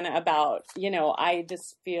Pollyanna about, I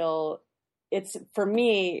just feel it's for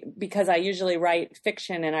me, because I usually write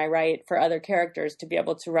fiction and I write for other characters, to be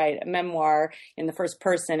able to write a memoir in the first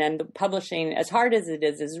person, and the publishing, as hard as it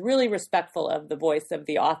is really respectful of the voice of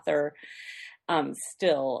the author.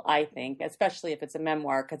 Still, I think, especially if it's a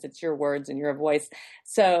memoir, because it's your words and your voice.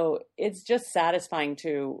 So it's just satisfying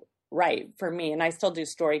to write for me. And I still do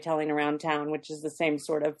storytelling around town, which is the same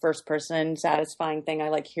sort of first person satisfying thing. I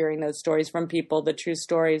like hearing those stories from people, the true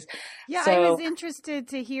stories. Yeah, so, I was interested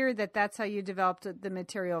to hear that that's how you developed the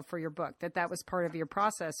material for your book, that was part of your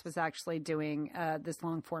process, was actually doing this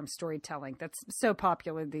long form storytelling that's so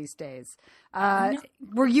popular these days.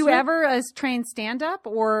 Were you ever a trained stand-up,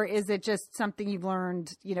 or is it just something you've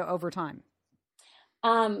learned, over time?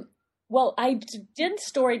 Well, I did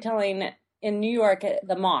storytelling in New York at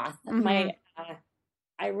the Moth. Mm-hmm.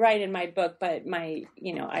 I write in my book, but I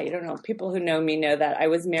don't know, people who know me know that I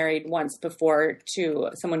was married once before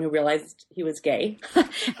to someone who realized he was gay.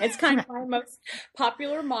 It's kind of my most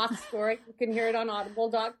popular Moth story. You can hear it on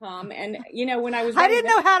audible.com. And, when I was I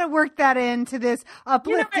didn't know how to work that into this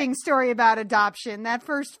uplifting story about adoption. That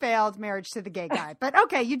first failed marriage to the gay guy. But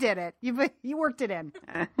okay, you did it. You worked it in.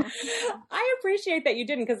 I appreciate that you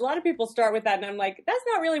didn't, because a lot of people start with that, and I'm like, that's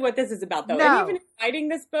not really what this is about, though. No. And even writing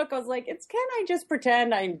this book, I was like, can I just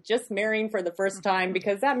pretend I'm just marrying for the first time?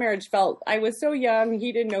 Because that marriage I was so young,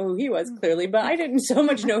 he didn't know who he was, clearly, but I didn't so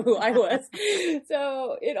much know who I was.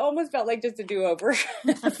 So it almost felt like just a do-over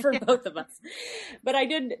for both of us. But I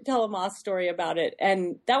did tell a Moth story about it,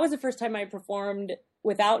 and that was the first time I performed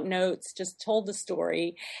without notes, just told the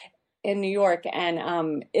story in New York,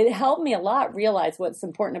 and it helped me a lot realize what's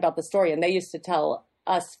important about the story. And they used to tell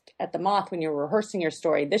us at the Moth, when you're rehearsing your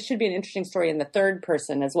story, this should be an interesting story in the third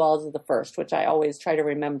person as well as the first, which I always try to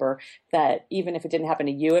remember, that even if it didn't happen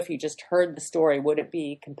to you, if you just heard the story, would it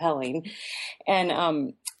be compelling? And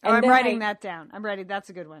I'm writing that down. I'm ready. That's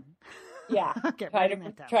a good one. Yeah. Okay,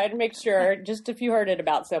 try to make sure, just if you heard it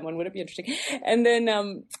about someone, would it be interesting?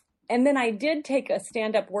 And then I did take a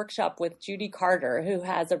stand-up workshop with Judy Carter, who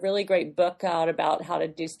has a really great book out about how to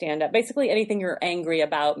do stand-up. Basically, anything you're angry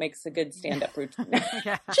about makes a good stand-up routine.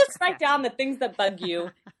 Just write down the things that bug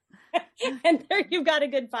you. And there you've got a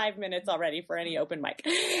good 5 minutes already for any open mic.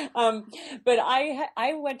 But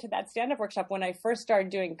I went to that stand-up workshop when I first started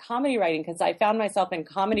doing comedy writing, because I found myself in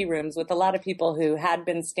comedy rooms with a lot of people who had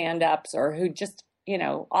been stand-ups or who just,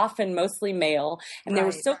 often mostly male. And they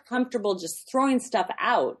were so comfortable just throwing stuff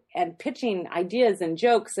out and pitching ideas and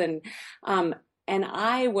jokes. And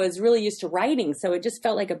I was really used to writing. So it just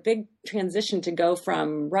felt like a big transition to go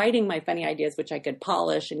from writing my funny ideas, which I could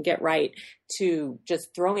polish and get right, to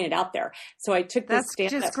just throwing it out there. So I took this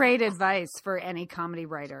stand-up. That's just great advice for any comedy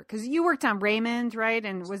writer. Because you worked on Raymond, right?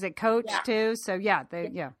 And was it Coach too? So yeah.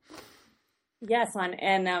 Yes,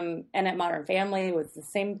 and at Modern Family it was the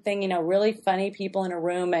same thing, really funny people in a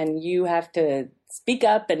room, and you have to speak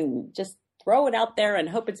up and just throw it out there and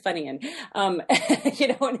hope it's funny. And, and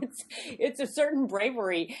it's a certain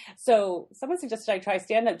bravery. So someone suggested I try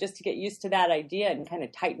stand up just to get used to that idea and kind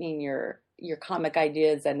of tightening your comic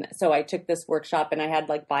ideas. And so I took this workshop and I had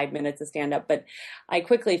like 5 minutes of stand up, but I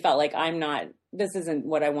quickly felt like this isn't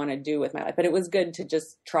what I want to do with my life, but it was good to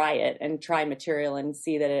just try it and try material and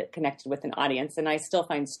see that it connected with an audience. And I still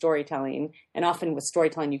find storytelling, and often with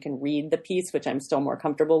storytelling, you can read the piece, which I'm still more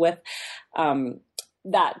comfortable with.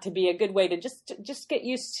 That to be a good way to just get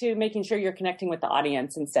used to making sure you're connecting with the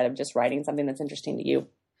audience instead of just writing something that's interesting to you.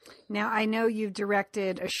 Now, I know you've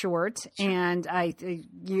directed a short, and I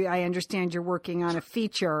understand you're working on a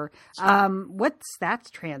feature. What's that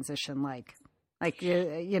transition like? Like,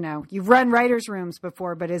 you've run writers' rooms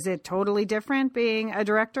before, but is it totally different being a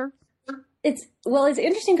director? It's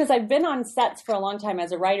interesting because I've been on sets for a long time.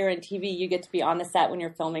 As a writer in TV, you get to be on the set when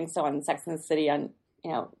you're filming. So on Sex and the City, on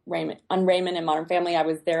Raymond and Modern Family, I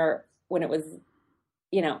was there when it was,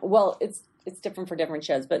 it's different for different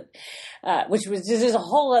shows, but which was just a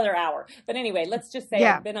whole other hour. But anyway, let's just say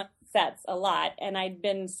I've been on sets a lot, and I'd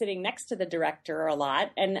been sitting next to the director a lot.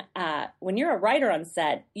 And when you're a writer on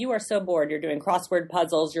set, you are so bored. You're doing crossword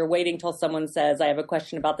puzzles. You're waiting till someone says, I have a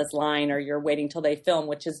question about this line, or you're waiting till they film,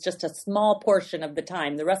 which is just a small portion of the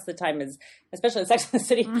time. The rest of the time is, especially in Sex and the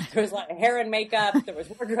City, there was a lot of hair and makeup, there was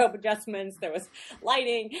wardrobe adjustments, there was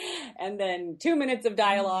lighting, and then 2 minutes of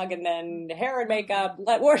dialogue, and then hair and makeup,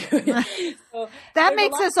 wardrobe. So that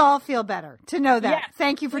makes us all feel better to know that. Yes.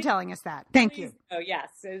 Thank you for telling us that. Thank you. Oh, yes.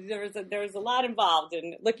 There was a lot involved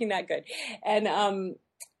in looking that good.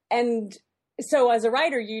 And so as a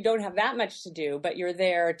writer, you don't have that much to do, but you're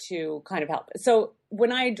there to kind of help. So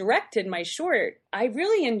when I directed my short, I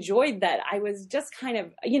really enjoyed that. I was just kind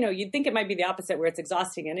of, you'd think it might be the opposite where it's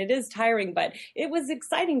exhausting, and it is tiring, but it was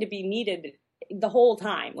exciting to be needed the whole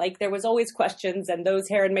time. Like, there was always questions, and those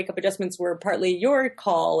hair and makeup adjustments were partly your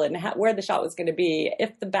call, and where the shot was going to be,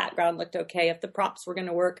 if the background looked okay, if the props were going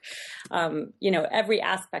to work, every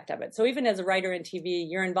aspect of it. So even as a writer in TV,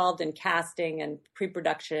 you're involved in casting and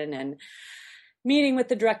pre-production and meeting with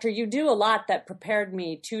the director. You do a lot that prepared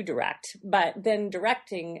me to direct, but then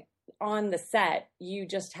directing on the set, you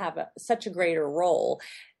just have such a greater role,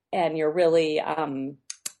 and you're really,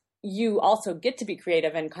 you also get to be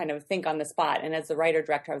creative and kind of think on the spot. And as the writer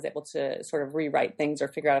director, I was able to sort of rewrite things or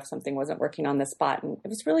figure out if something wasn't working on the spot. And it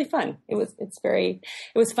was really fun. It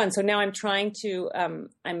was fun. So now I'm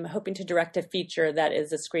I'm hoping to direct a feature that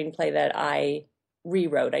is a screenplay that I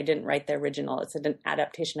rewrote. I didn't write the original. It's an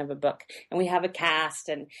adaptation of a book, and we have a cast,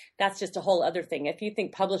 and that's just a whole other thing. If you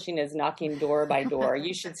think publishing is knocking door by door,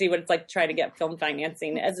 you should see what it's like to try to get film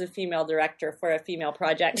financing as a female director for a female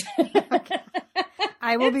project.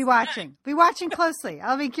 I will be watching closely.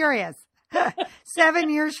 I'll be curious. 7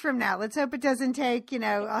 years from now. Let's hope it doesn't take,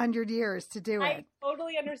 100 years to do it. I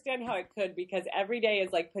totally understand how it could, because every day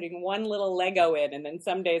is like putting one little Lego in, and then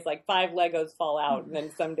some days like 5 Legos fall out, and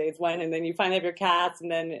then some days one, and then you finally have your cast, and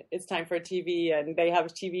then it's time for a TV, and they have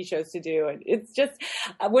TV shows to do. And it's just,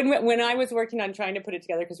 when I was working on trying to put it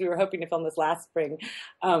together, because we were hoping to film this last spring,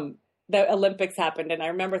 the Olympics happened, and I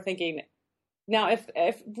remember thinking, now if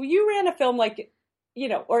you ran a film like,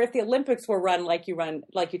 or if the Olympics were run like you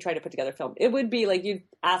try to put together a film, it would be like you'd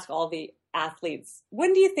ask all the athletes,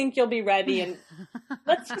 when do you think you'll be ready? And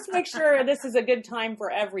let's just make sure this is a good time for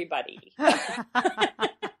everybody. And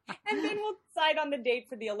then we'll decide on the date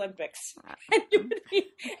for the Olympics. And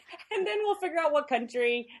then we'll figure out what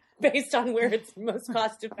country based on where it's most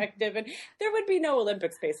cost effective. And there would be no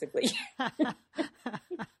Olympics, basically.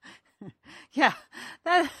 Yeah,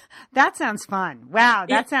 that sounds fun. Wow,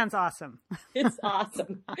 that sounds awesome. It's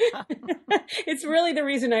awesome. It's really the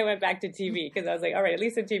reason I went back to TV, because I was like, all right, at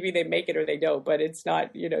least in TV they make it or they don't, but it's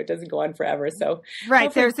not, it doesn't go on forever. So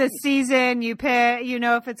right, there's a season, you pick,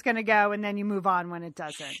 if it's going to go, and then you move on when it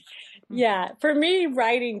doesn't. Yeah, for me,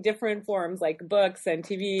 writing different forms like books and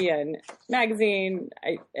TV and magazine,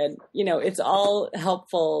 it's all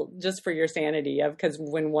helpful just for your sanity, because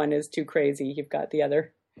when one is too crazy, you've got the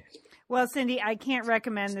other. Well, Cindy, I can't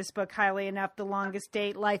recommend this book highly enough, The Longest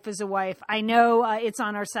Date, Life as a Wife. I know it's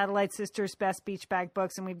on our Satellite Sisters Best Beach Bag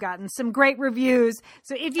Books, and we've gotten some great reviews.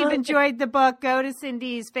 So if you've enjoyed the book, go to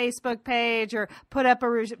Cindy's Facebook page or put up a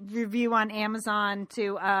review on Amazon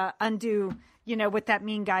to undo, what that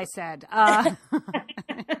mean guy said.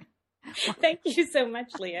 Thank you so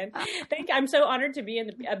much, Leanne. I'm so honored to be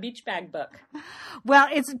in a beach bag book. Well,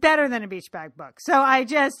 it's better than a beach bag book. So I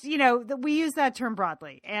just, we use that term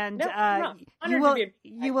broadly, and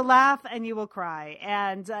you will laugh and you will cry.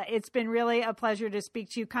 And it's been really a pleasure to speak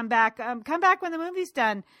to you. Come back when the movie's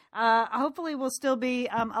done. Hopefully we'll still be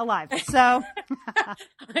alive. So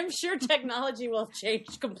I'm sure technology will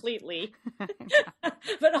change completely,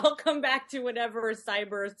 but I'll come back to whatever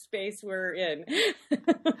cyberspace we're in.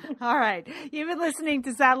 All right. You've been listening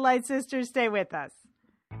to Satellite Sisters. Stay with us.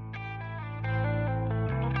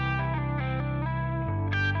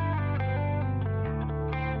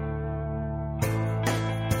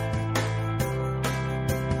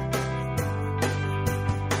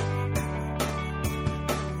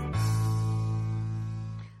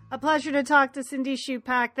 A pleasure to talk to Cindy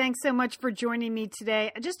Shupak. Thanks so much for joining me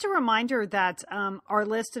today. Just a reminder that our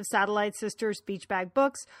list of Satellite Sisters Beach Bag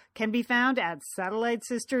books can be found at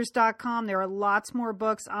satellitesisters.com. There are lots more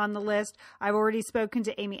books on the list. I've already spoken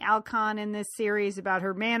to Amy Alcon in this series about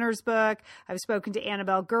her Manners book. I've spoken to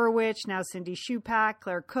Annabelle Gurwitch, now Cindy Shupak.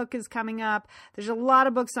 Claire Cook is coming up. There's a lot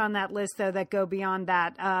of books on that list, though, that go beyond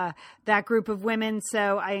that group of women.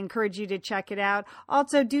 So I encourage you to check it out.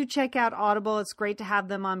 Also, do check out Audible. It's great to have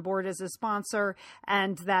them on board as a sponsor,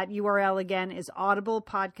 and that URL again is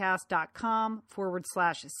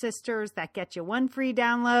audiblepodcast.com/sisters. That gets you one free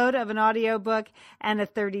download of an audiobook and a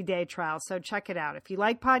 30-day trial. So check it out. If you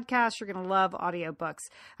like podcasts, you're going to love audiobooks.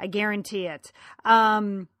 I guarantee it.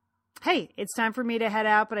 Hey, it's time for me to head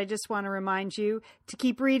out, but I just want to remind you to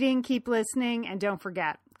keep reading, keep listening, and don't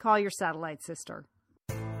forget, call your satellite sister.